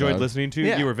legitimately Yeah, enjoyed dog. listening to you.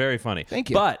 Yeah. You were very funny.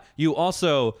 Thank you. But you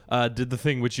also did the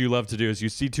thing which you love to do is you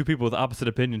see two people with opposite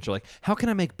opinions. You're like, how can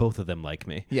I make both of them like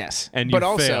me? Yes, And you but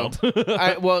also, failed.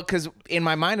 because in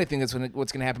my mind, I think that's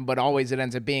what's going to happen. But always, it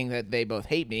ends up being that they both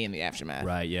hate me in the aftermath.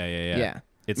 Right, yeah. Yeah.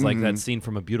 It's like that scene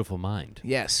from A Beautiful Mind.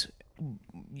 Yes.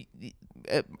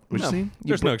 Which scene?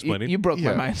 There's no explaining. You broke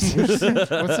my Yeah. mind. What's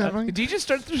that? Mike? Do you just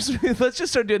start? Let's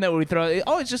just start doing that when we throw.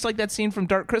 Oh, it's just like that scene from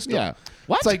Dark Crystal. Yeah.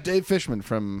 What? It's like Dave Fishman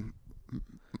from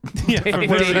Dave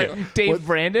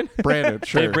Brandon. Brandon.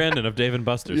 Sure. Dave Brandon of Dave and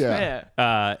Buster's. Yeah.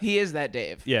 Yeah. He is that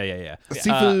Dave. Yeah.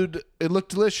 Seafood, it looked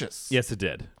delicious. Yes, it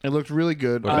did. It looked really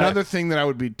good. Another thing that I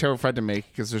would be terrified to make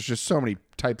because there's just so many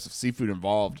types of seafood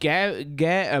involved.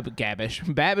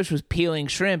 Babish was peeling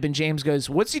shrimp, and James goes,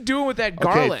 "What's he doing with that Okay,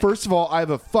 garlic?" first of all, I have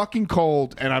a fucking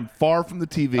cold and I'm far from the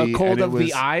TV. A cold and it of was,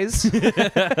 the eyes.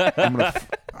 I'm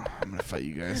gonna fight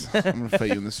you guys. I'm gonna fight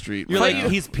you in the street. You're right like, now.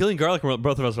 he's peeling garlic. And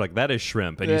both of us were like, that is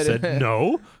shrimp. And you That said,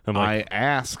 no. I'm like, I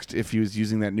asked if he was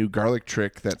using that new garlic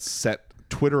trick that set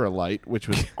Twitter alight, which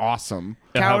was awesome.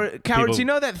 how Cowards, people- you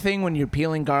know that thing when you're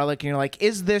peeling garlic and you're like,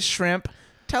 "Is this shrimp?"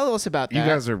 Tell us about that. You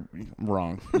guys are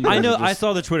wrong. You I guys know. are I just-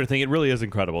 saw the Twitter thing. It really is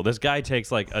incredible. This guy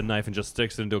takes like a knife and just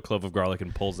sticks it into a clove of garlic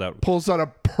and pulls out, pulls out a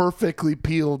perfectly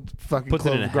peeled fucking puts it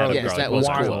clove in a of head of garlic. Yes, garlic. that was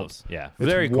pulls out cool. cloves. Yeah, It's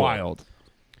very cool. wild.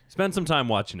 Spend some time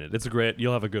watching it. It's a great.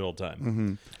 You'll have a good old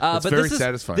time. It's but very this is,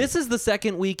 satisfying. This is the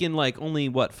second week in like only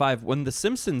what 5 when the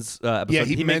Simpsons episode. Yeah,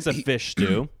 he makes a fish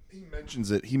stew. He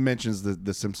mentions it. He mentions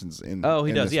the Simpsons in. Oh, he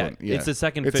in does, this yeah. one. It's the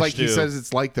second It's fish like he stew. says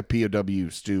it's like the POW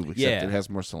stew, except Yeah. it has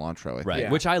more cilantro. I think. Right,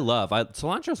 Yeah. which I love.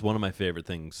 Cilantro is one of my favorite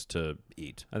things to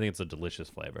eat. I think it's a delicious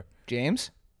flavor.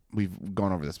 James. We've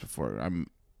gone over this before.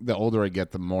 The older I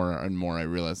get, the more and more I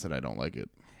realize that I don't like it.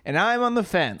 And I'm on the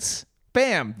fence.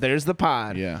 Bam! There's the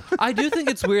pod. Yeah. I do think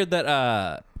it's weird that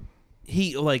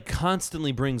he like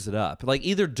constantly brings it up. Like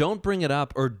either don't bring it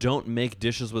up or don't make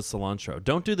dishes with cilantro.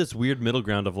 Don't do this weird middle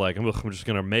ground of like I'm just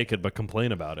gonna make it but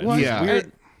complain about it. Well, Yeah.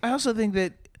 Weird. I also think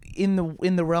that in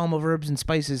the realm of herbs and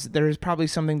spices, there is probably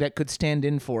something that could stand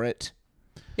in for it.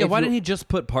 Yeah, If why you- didn't he just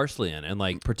put parsley in and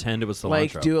like pretend it was cilantro?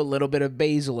 Like do a little bit of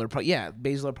basil or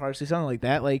basil or parsley, something like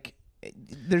that. Like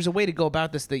there's a way to go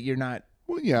about this that you're not.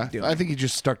 Well, yeah. Doing. I think he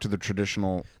just stuck to the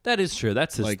traditional. That is true.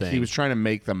 That's his Like thing. he was trying to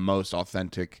make the most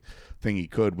authentic thing he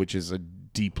could, which is a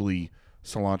deeply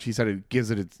cilantro. He said it gives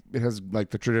it has like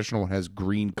the traditional one has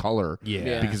green color.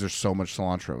 Yeah. Because there's so much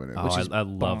cilantro in it. Oh, Which is I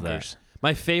love that. bonkers.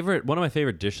 One of my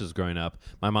favorite dishes growing up,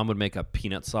 my mom would make a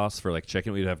peanut sauce for like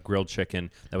chicken. We'd have grilled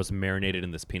chicken that was marinated in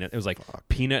this peanut. It was like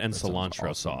peanut and cilantro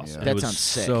awesome, sauce. yeah. And That it was sounds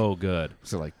sick. Oh, so good.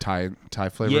 is it like Thai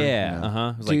flavor?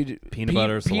 Yeah, It was Dude, like peanut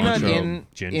butter, peanut cilantro,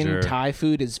 ginger. in Thai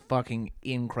food is fucking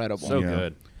incredible. so Yeah.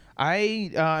 good.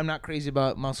 I'm not crazy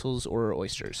about mussels or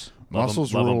oysters.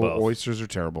 Mussels love 'em rule. both. Oysters are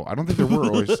terrible. I don't think there were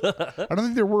oysters. I don't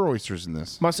think there were oysters in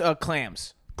this.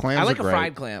 Clams. Clams I like are a great.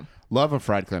 fried clam. Love a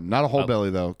fried clam. Not a whole belly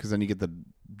though, because then you get the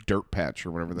dirt patch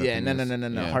or whatever that Yeah, thing no,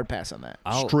 is. Yeah. hard pass on that.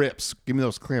 Strips. Give me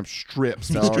those clam strips,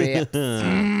 dog. Strip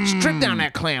down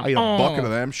that clam. I eat a bucket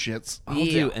of them shits. I'll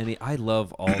do any. I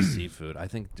love all seafood. I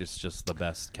think it's just the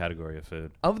best category of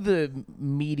food. Of the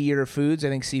meatier foods, I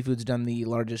think seafood's done the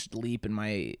largest leap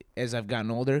as I've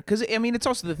gotten older. Because I mean, it's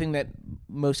also the thing that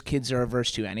most kids are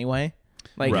averse to anyway.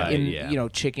 Like Right, in yeah.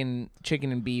 chicken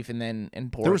and beef,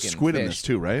 and pork. There was and squid in fish. this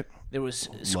too, right? There was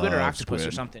squid or Love octopus or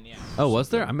squid. something. Yeah. Oh, was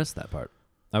there? I missed that part.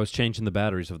 I was changing the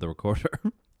batteries of the recorder.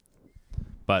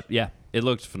 But yeah, it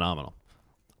looked phenomenal.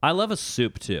 I love a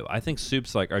soup too. I think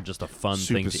soups are just a fun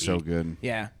Soup thing is to so eat. good.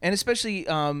 Yeah, and especially,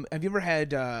 have you ever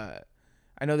had?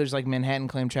 I know there's like Manhattan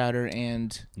clam chowder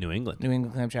and New England. New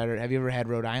England clam chowder. Have you ever had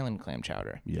Rhode Island clam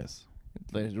chowder? Yes.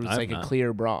 It's I've like a not.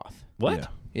 clear broth. What?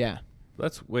 Yeah. Yeah.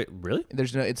 Wait, really?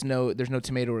 There's no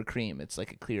tomato or cream. It's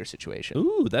like a clear situation.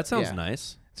 Ooh, that sounds Yeah.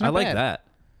 nice. not I like bad. that.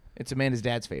 It's Amanda's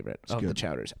dad's favorite of the good.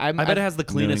 chowders. I bet it has the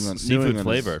cleanest seafood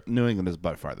flavor. New England is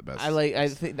by far the best. I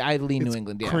lean New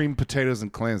England. Yeah. Cream potatoes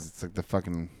and clams. It's like the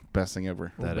fucking best thing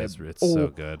ever. That is, it's Oh. so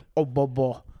good. Oh,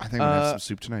 bobo. I think I'm gonna have some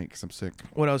soup tonight because I'm sick.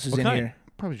 What else is What in kind? here?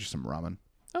 Probably just some ramen.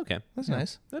 Okay, That's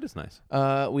nice. that is nice.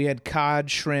 We had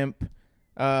cod, shrimp,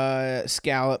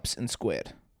 scallops, and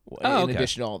squid. Oh, in okay.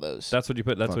 addition to all those. That's what you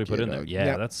put. That's Fuck what we put yeah, in there. dog. Yeah,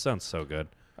 Yep. that sounds so good.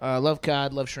 Love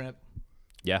cod, love shrimp.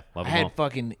 Yeah, love I them all. had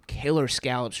fucking killer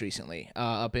scallops recently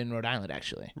up in Rhode Island,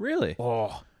 actually. Really?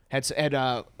 Oh, had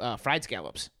fried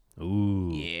scallops. Ooh,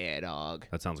 Yeah, dog.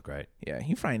 that sounds great. Yeah,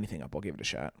 you fry anything up, I'll give it a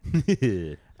shot.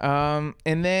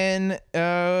 And then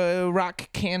rock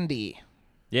candy.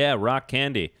 Yeah, rock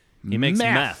candy. He makes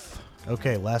meth.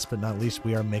 Okay, last but not least,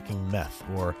 we are making meth,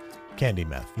 or candy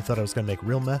meth. You thought I was going to make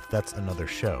real meth? That's another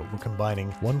show. We're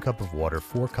combining 1 cup of water,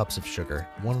 4 cups of sugar,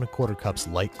 1 1/4 cups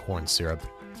light corn syrup,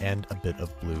 and a bit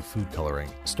of blue food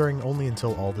coloring. Stirring only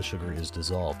until all the sugar is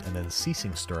dissolved, and then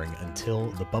ceasing stirring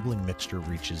until the bubbling mixture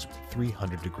reaches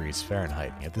 300 degrees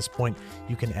Fahrenheit. At this point,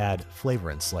 you can add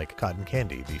flavorants like cotton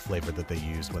candy, the flavor that they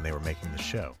used when they were making the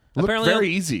show. Looked Apparently- very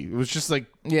easy. It was just like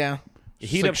Yeah.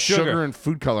 Heat like up sugar. and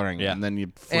food coloring, Yeah. and then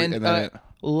you And, and then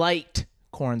light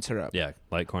corn syrup. Yeah,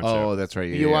 light corn oh, syrup. that's right.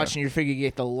 Yeah, You're yeah. watching, you figure you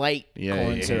get the light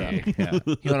corn syrup. Yeah.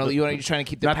 You're trying to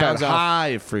keep the Not pounds that off.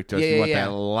 high fructose. Yeah, you yeah, want yeah.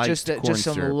 that light just corn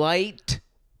some syrup. light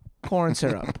corn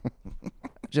syrup.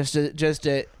 just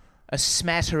a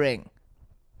smattering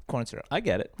corn syrup. I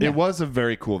get it. It was a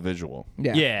very cool visual.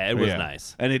 Yeah. Yeah, it was Yeah.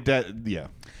 nice. And it did. Yeah.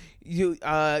 You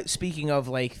speaking of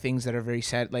like things that are very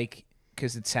sad, like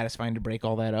because it's satisfying to break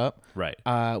all that up. Right.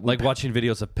 We Like watching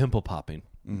videos of pimple popping.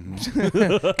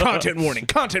 Content warning.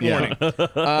 Content warning.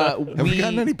 Have we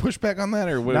gotten any pushback on that,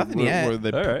 or what, Nothing were, yet. Were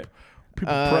they All right.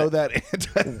 people pro that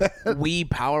anti We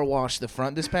power washed the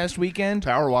front this past weekend.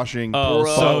 power washing? Oh,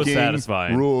 so fucking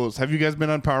satisfying. rules. Have you guys been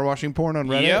on power washing porn on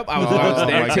Reddit? Yep, I was Oh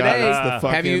there my God, today. that's the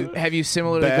fucking Have you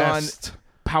similarly best. gone?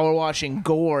 Power washing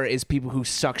gore is people who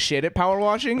suck shit at power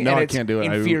washing. No, and I it's can't do it.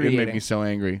 It Infuriating. made me so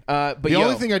angry. But the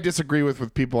only thing I disagree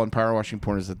with people on power washing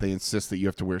porn is that they insist that you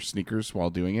have to wear sneakers while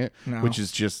doing it, No. which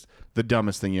is just the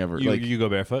dumbest thing ever. You go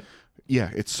barefoot? Yeah,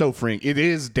 it's so freeing. It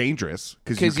is dangerous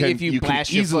because 'Cause if you can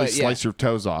blast your easily foot, yeah. slice your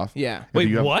toes off. Yeah. If Wait,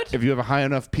 you have, what? If you have a high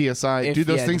enough psi, If- dude,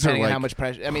 those yeah, things are depending on like how much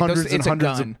pressure- I mean, hundreds it's and a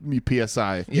hundreds gun. of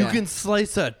psi. Yeah. You can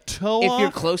slice a toe if you're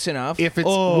off? close enough. If it's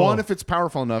one, if it's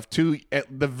powerful enough, two, at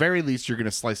the very least, you're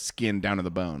gonna slice skin down to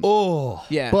the bone. Oh.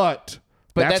 yeah. But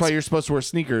that's that's- why you're supposed to wear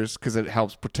sneakers because it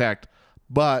helps protect.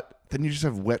 But then you just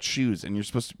have wet shoes and you're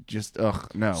supposed to just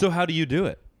no. So how do you do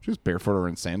it? just barefoot or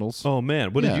in sandals. Oh,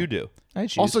 man. What Yeah. did you do? I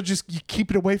choose. Also, just you keep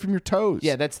it away from your toes.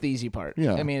 yeah, that's the easy part.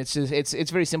 Yeah. I mean, it's just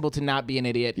it's very simple to not be an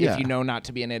idiot Yeah. if you know not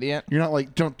to be an idiot. You're not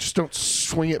like don't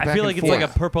swing it back I feel like and it's like a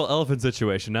forth. purple elephant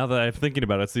situation. Now that I'm thinking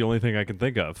about it, it's the only thing I can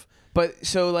think of. But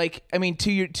so like I mean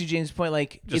to James' point,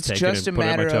 like Just it's take just it a and put it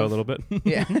on matter my toe of a little bit.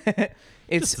 yeah.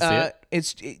 It's Just to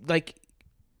see it. like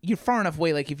you're far enough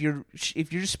away. Like if you're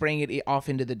just spraying it off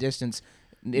into the distance,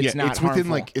 it's not it's within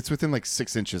harmful. it's within like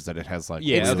 6 inches that it has like.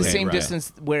 Yeah, It's the okay, same right.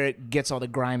 distance where it gets all the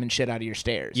grime and shit out of your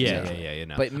stairs. yeah. You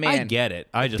know. But, I man, get it.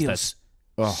 I just feels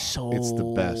that's so it's the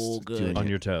best good. doing on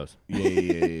your toes.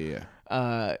 Yeah.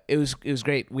 It was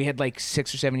great. We had like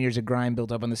 6 or 7 years of grime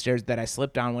built up on the stairs that I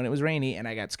slipped on when it was rainy, and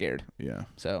I got scared. Yeah.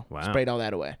 So Wow. sprayed all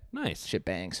that away. Nice. Shit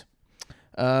bangs.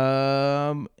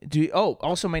 Also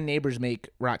my neighbors make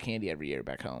rock candy every year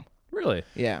back home. Really?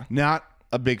 Yeah. Not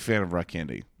a big fan of rock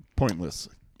candy. Pointless.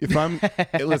 If I'm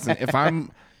listen, if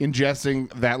I'm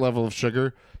ingesting that level of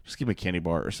sugar, just give me a candy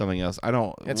bar or something else. I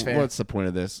don't. That's fair. What's the point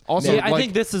of this? Also, Yeah, I like,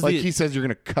 think this is like the- he says you're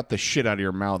gonna cut the shit out of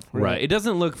your mouth. Right. It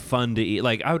doesn't look fun to eat.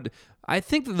 Like I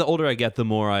think that the older I get, the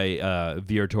more I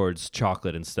veer towards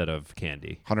chocolate instead of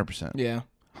candy. 100%. Yeah.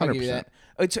 I'll give you 100%. that.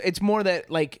 It's more that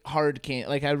like hard candy.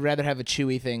 Like I'd rather have a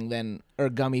chewy thing or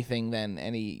gummy thing than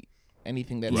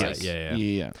anything that's like,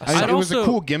 Yeah. I'd It was a also-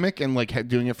 cool gimmick, and like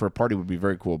doing it for a party would be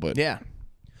very cool. But yeah.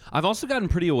 I've also gotten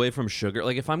pretty away from sugar.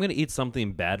 Like if I'm gonna eat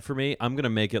something bad for me, I'm gonna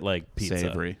make it like pizza.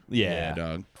 savory, Yeah.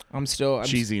 dog, I'm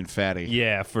cheesy and fatty,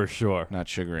 Yeah, for sure. not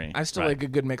sugary. I still like a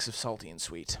good mix of salty and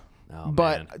sweet. Oh,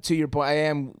 But man. to your point, I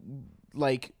am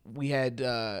like we had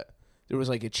there was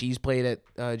like a cheese plate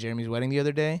at Jeremy's wedding the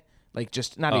other day. Like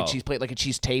just not a cheese plate, like a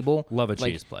cheese table. Love a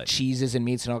like cheese plate. Cheeses and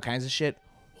meats and all kinds of shit.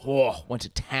 Oh, went to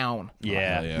town.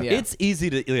 Yeah. hell yeah. Yeah. It's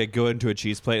easy to like go into a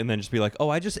cheese plate and then just be like, oh,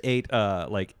 I just ate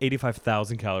like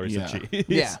 85,000 calories of Yeah. cheese.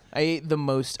 Yeah, I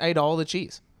ate all the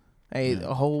cheese. I ate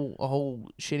a whole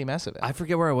shitty mess of it. I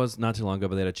forget where I was not too long ago,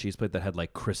 but they had a cheese plate that had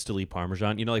like crystally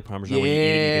Parmesan. You know, like Parmesan when you eat it,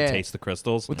 you Yeah. can taste the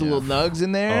crystals. With the little nugs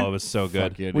in there. Oh, it was so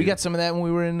good. Fuck yeah, We dude. got some of that when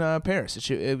we were in Paris.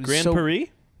 It was Grand so, Paris?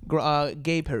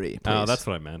 Gay Paris. Oh, please. that's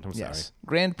what I meant. I'm Yes.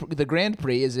 The Grand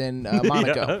Prix is in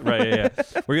Monaco. sorry. Right,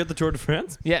 yeah. Were you at the Tour de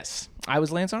France? Yes. I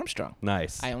was Lance Armstrong.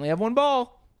 Nice. I only have one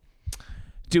ball.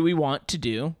 Do we want to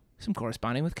do some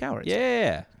corresponding with cowards?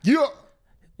 Yeah. Yeah.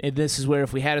 And this is where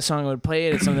if we had a song, I would play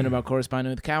it. It's something about corresponding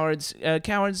with cowards.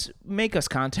 Cowards, make us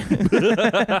content.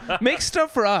 Make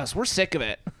stuff for us. We're sick of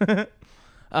it.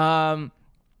 Friend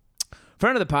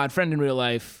of the pod, friend in real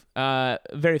life,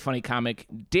 very funny comic,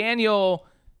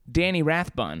 Danny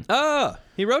Rathbun. Oh,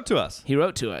 he wrote to us. He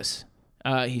wrote to us.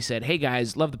 He said, "Hey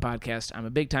guys, love the podcast. I'm a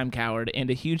big time coward and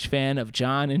a huge fan of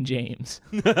John and James.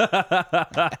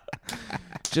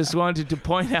 Just wanted to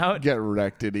point out, Get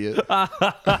wrecked, idiot.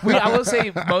 I will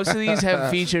say most of these have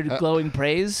featured glowing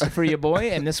praise for your boy,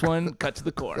 and this one cut to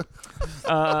the core.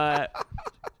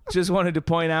 Just wanted to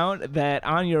point out that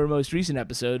on your most recent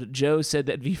episode, Joe said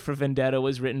that V for Vendetta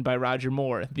was written by Roger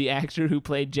Moore, the actor who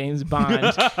played James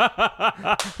Bond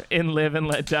in Live and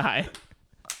Let Die.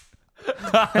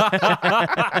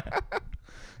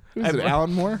 Who's it,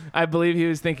 Alan Moore? I believe he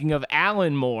was thinking of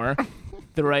Alan Moore,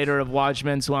 the writer of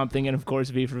Watchmen, Swamp Thing, and of course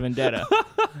V for Vendetta.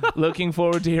 Looking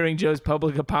forward to hearing Joe's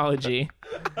public apology.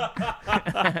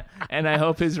 And I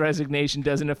hope his resignation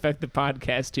doesn't affect the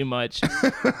podcast too much.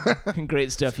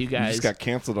 Great stuff, you You guys. just got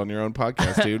canceled on your own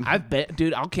podcast, dude. I bet,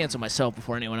 dude, I'll cancel myself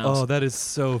before anyone else. Oh, that is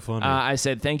so funny. I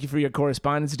said, thank you for your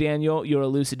correspondence, Daniel. Your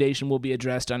elucidation will be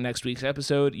addressed on next week's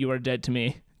episode. You are dead to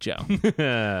me, Joe.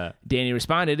 Danny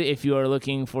responded, if you are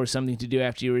looking for something to do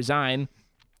after you resign,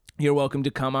 you're welcome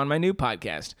to come on my new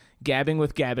podcast, Gabbing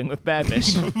with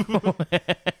Babish,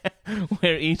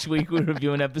 where each week we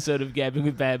review an episode of Gabbing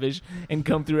with Babish and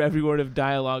come through every word of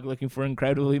dialogue looking for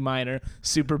incredibly minor,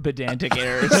 super pedantic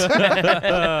errors.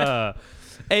 A+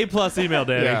 email,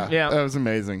 Danny. Yeah. That was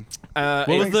amazing. What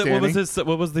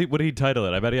did he title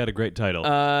it? I bet he had a great title.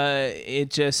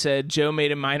 It just said, Joe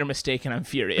made a minor mistake and I'm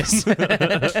furious.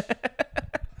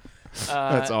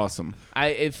 That's awesome.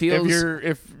 It feels...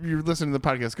 If you're listening to the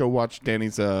podcast, go watch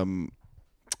Danny's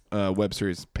web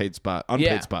series, Unpaid Spot.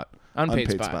 Unpaid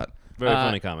Spot. Very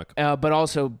funny comic. But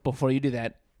also, before you do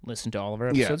that, listen to all of our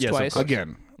episodes Yes, of twice. course.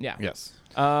 Again. Yeah. Yes.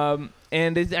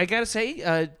 And I gotta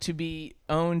say, to be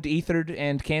owned, ethered,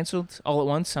 and canceled all at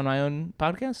once on my own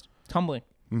podcast, it's humbling.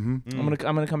 Mm-hmm.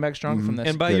 I'm gonna come back stronger from this.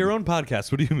 And by Good. your own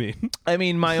podcast, what do you mean? I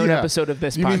mean my own Yeah. episode of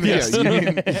this You mean,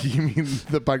 podcast. you mean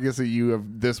the podcast that you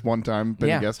have this one time been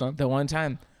a guest on? the one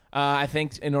time. I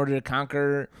think in order to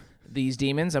conquer these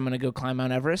demons, I'm gonna go climb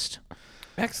Mount Everest.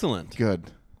 Excellent. Good.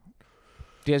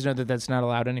 Do you guys know that that's not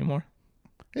allowed anymore?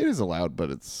 It is allowed, but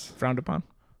it's Frowned upon.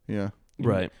 yeah.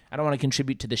 Right. I don't want to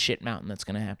contribute to the shit mountain that's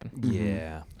gonna happen.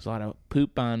 Yeah. There's a lot of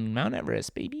poop on Mount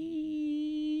Everest, baby.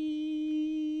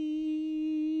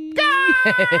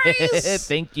 Guys!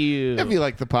 Thank you. If you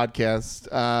like the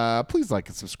podcast, please like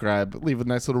and subscribe. Leave a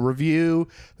nice little review.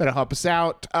 That'll help us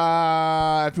out.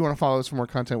 If you want to follow us for more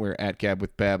content, we're at Gab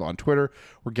with Bab on Twitter.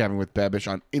 We're Gabbing with Babish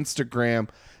on Instagram.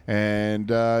 And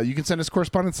you can send us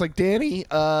correspondence like Danny to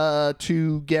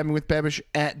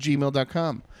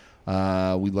gabbingwithbabish@gmail.com.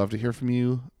 We'd love to hear from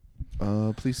you.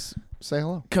 Please say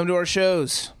hello. Come to our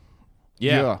shows.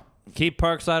 Yeah. Keep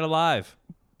Parkside alive.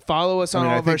 Follow us on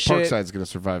all I of our think shit. Parkside's going to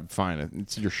survive fine.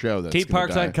 It's your show that's Keep gonna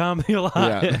Parkside die. Comedy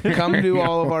alive. Yeah. Come do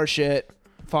all of our shit.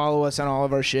 Follow us on all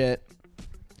of our shit.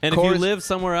 And if you live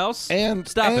somewhere else, And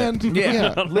stop and, it.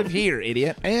 Yeah. Live here,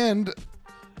 idiot. And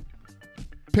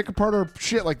pick apart our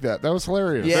shit like that. That was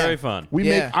hilarious. Yeah. Very fun. We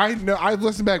Yeah. I've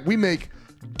listened back. We make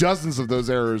dozens of those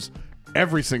errors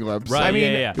every single episode. Right. I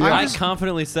mean, yeah. I I was-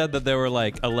 confidently said that there were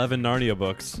like 11 Narnia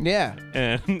books. Yeah.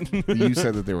 And You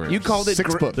said that there were You called it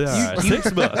 6 books. There are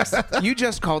 6 books. You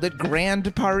just called it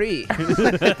Grand Paris.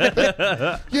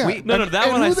 Yeah. No, that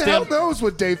and one who I the still- hell knows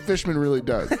what Dave Fishman really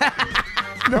does?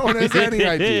 No one has any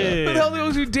idea. Who the hell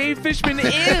knows who Dave Fishman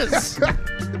is?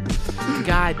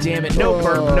 God damn it. No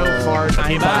burp, no fart.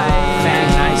 I'm fat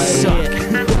and I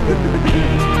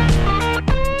suck.